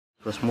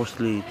It was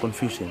mostly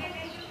confusing.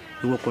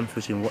 We were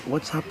confusing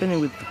what's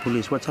happening with the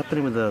police, what's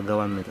happening with the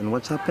government, and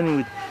what's happening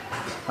with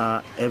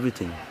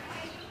everything.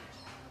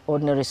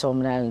 Ordinary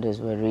Solomon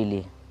Islanders were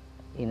really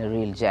in a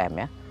real jam,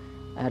 yeah?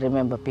 I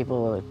remember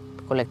people were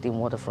collecting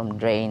water from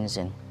drains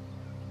and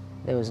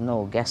there was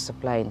no gas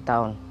supply in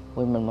town.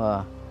 Women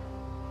were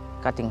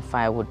cutting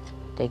firewood,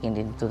 taking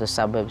it into the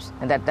suburbs.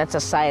 And that's a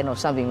sign of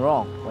something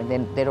wrong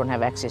when they don't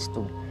have access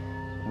to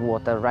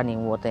water,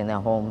 running water in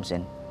their homes,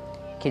 and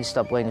kids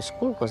stopped going to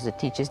school because the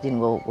teachers didn't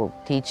go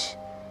teach.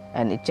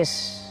 And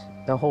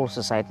the whole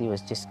society was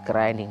just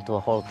grinding to a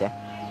halt there.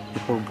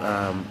 People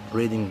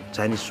raiding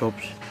Chinese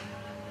shops,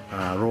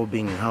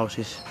 robbing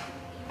houses.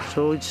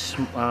 So it's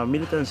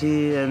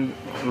militancy and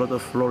a lot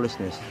of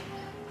lawlessness.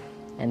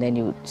 And then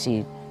you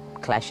see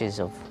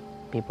clashes of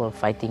people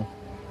fighting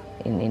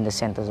in the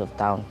centers of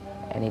town.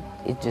 And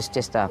it's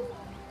just a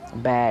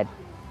bad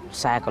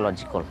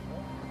psychological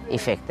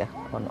effect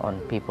on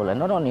people, and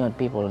not only on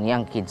people, on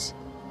young kids.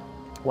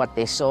 What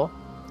they saw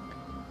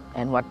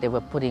and what they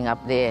were putting up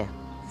there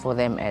for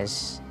them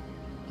as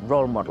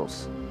role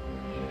models.